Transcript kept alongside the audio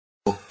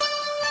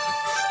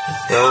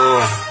Yo,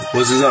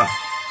 what's up?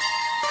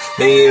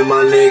 Me and my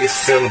niggas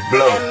finna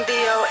blow.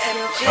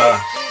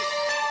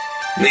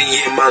 Me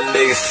and my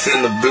niggas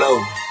finna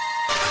blow.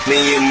 Me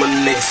and my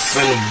niggas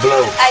finna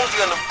blow.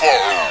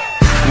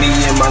 Me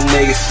and my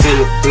niggas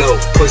finna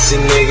blow. Pussy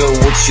nigga,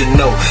 what you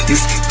know?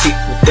 Used to keep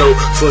the dough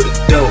for the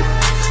dough.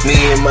 Me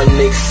and my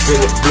niggas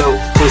finna blow.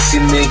 Pussy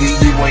nigga,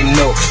 you ain't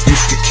know.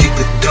 Used to keep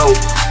the dough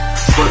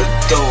for the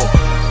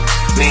dough.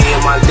 Me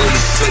and my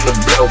niggas finna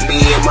blow. Me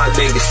and my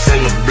niggas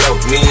finna blow.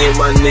 Me and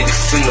my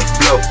niggas finna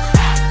blow.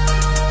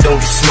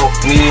 Don't get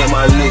smoked. Me and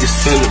my niggas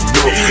finna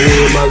blow. Me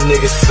and my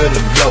niggas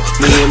finna blow.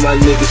 Me and my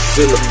niggas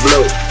finna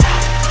blow.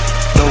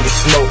 Don't get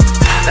smoked.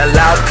 That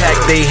loud pack,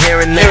 they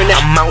hearing that.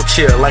 I'm out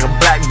here like a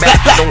black bat.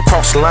 Don't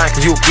cross the line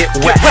cause you'll get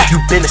whacked. You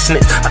been a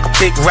snitch like a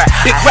big rat.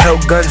 I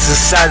held guns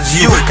inside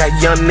you. Got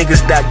young niggas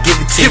that give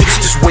it to you.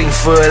 Just waiting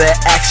for that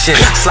action.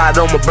 Slide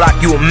on my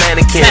block, you a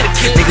mannequin.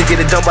 Nigga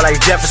get it done by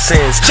like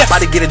Jeffersons.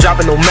 Body get it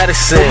dropping no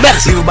medicine.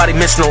 Leave a body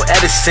miss no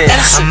Edison.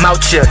 I'm out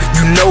here,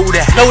 you know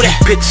that.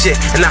 You pitch it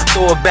and I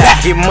throw it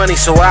back. Get money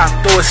so I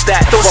throw a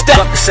stack. Fuck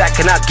up the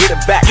sack and I get it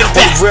back.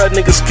 Only real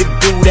niggas could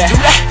do that.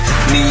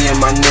 Me and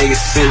my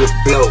niggas finna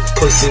blow.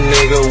 Pussy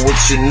nigga, what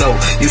you know?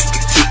 Used to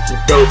keep the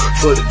dough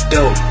for the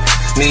dough.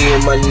 Me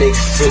and my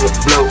niggas finna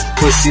blow.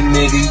 Pussy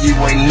nigga, you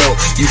ain't know.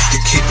 Used to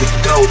keep the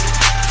dough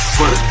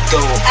for the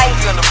dough.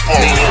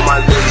 Me and my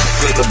niggas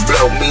finna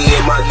blow. Me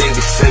and my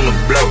niggas finna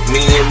blow.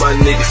 Me and my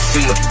niggas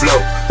finna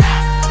blow.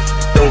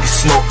 Don't get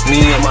smoked.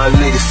 Me and my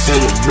niggas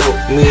finna blow.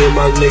 Me and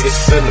my niggas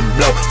finna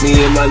blow. Me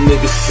and my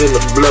niggas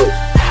finna blow.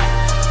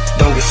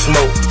 Don't get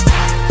smoked.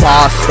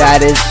 Boss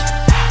status.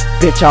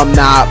 Bitch, I'm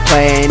not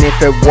playing. If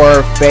it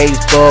were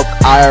Facebook,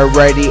 I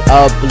already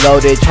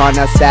uploaded.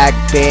 Tryna stack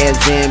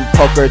bands and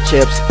poker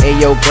chips. And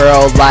your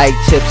girl like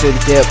chips and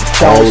dip.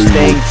 Don't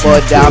stink,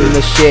 but I'm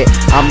the shit.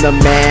 I'm the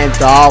man,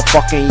 dawg.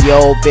 Fucking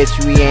yo, bitch,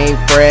 we ain't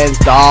friends,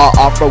 dawg.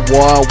 All for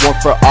one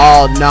for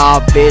all.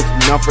 Nah, bitch,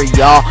 none for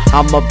y'all.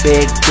 I'm a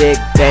big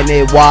dick, bend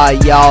it while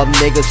y'all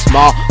niggas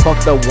small. Fuck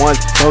the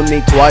once, don't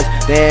need twice.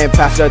 Then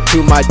pass her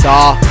to my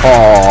dawg.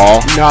 Aww.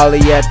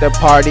 Gnarly at the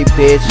party,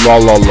 bitch. La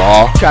la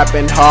la.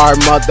 Trapping hard,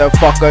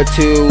 motherfucker,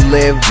 to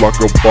live like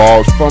a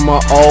boss. From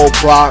an old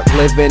block,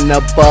 living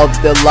above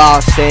the law.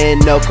 Saying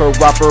no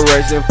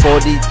corroboration for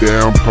these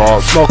damn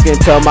props. Smoking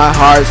till my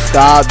heart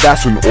stop.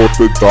 That's an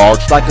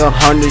orthodox. Like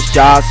 100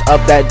 shots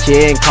of that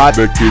gin caught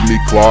that kidney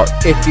clot.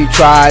 If you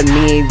try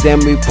me,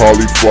 then we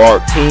probably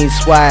fought. Team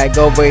swag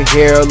over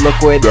here,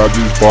 look what that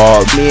just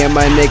bought. Me and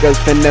my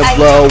niggas finna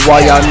blow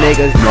while y'all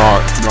niggas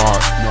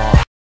not.